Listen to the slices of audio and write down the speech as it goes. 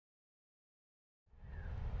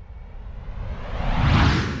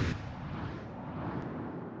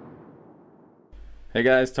Hey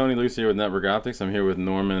guys, Tony Luce here with Network Optics. I'm here with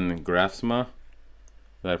Norman Grafsma.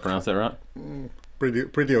 Did I pronounce that right?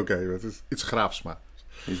 Pretty okay, but it's Graafsma.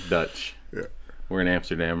 He's Dutch. Yeah. We're in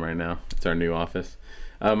Amsterdam right now. It's our new office.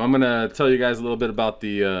 I'm going to tell you guys a little bit about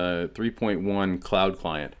the 3.1 cloud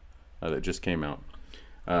client that just came out.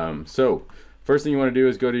 So first thing you want to do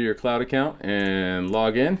is go to your cloud account and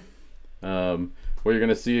log in. What you're going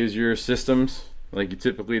to see is your systems, like you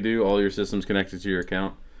typically do, all your systems connected to your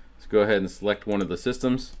account. So go ahead and select one of the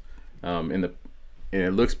systems. And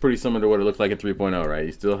it looks pretty similar to what it looked like in 3.0, right?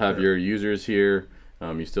 You still have your users here.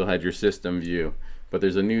 You still had your system view. But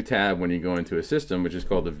there's a new tab when you go into a system, which is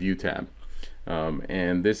called the View tab.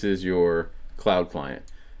 And this is your cloud client.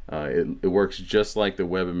 It works just like the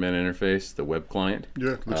web admin interface, the web client.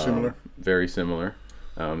 Yeah, looks similar. Very similar.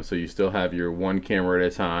 So you still have your one camera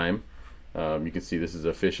at a time. You can see this is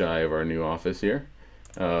a fisheye of our new office here.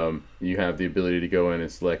 You have the ability to go in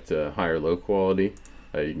and select high or low quality.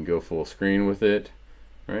 You can go full screen with it,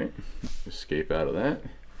 right? Escape out of that.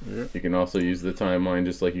 Yeah. You can also use the timeline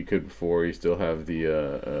just like you could before. You still have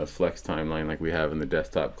the flex timeline like we have in the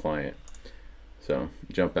desktop client. So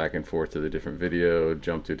jump back and forth to the different video,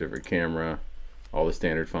 jump to a different camera, all the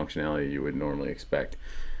standard functionality you would normally expect.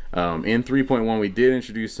 In 3.1 we did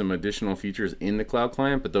introduce some additional features in the cloud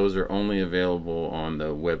client, but those are only available on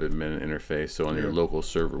the web admin interface, so on your local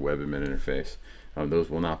server web admin interface. Those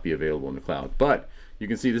will not be available in the cloud. But you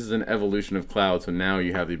can see this is an evolution of cloud, so now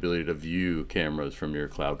you have the ability to view cameras from your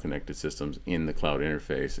cloud connected systems in the cloud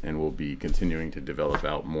interface, and we'll be continuing to develop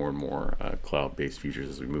out more and more cloud-based features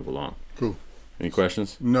as we move along. Cool. Any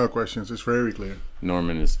questions? No questions. It's very clear.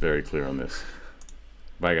 Norman is very clear on this.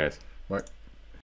 Bye guys. Bye.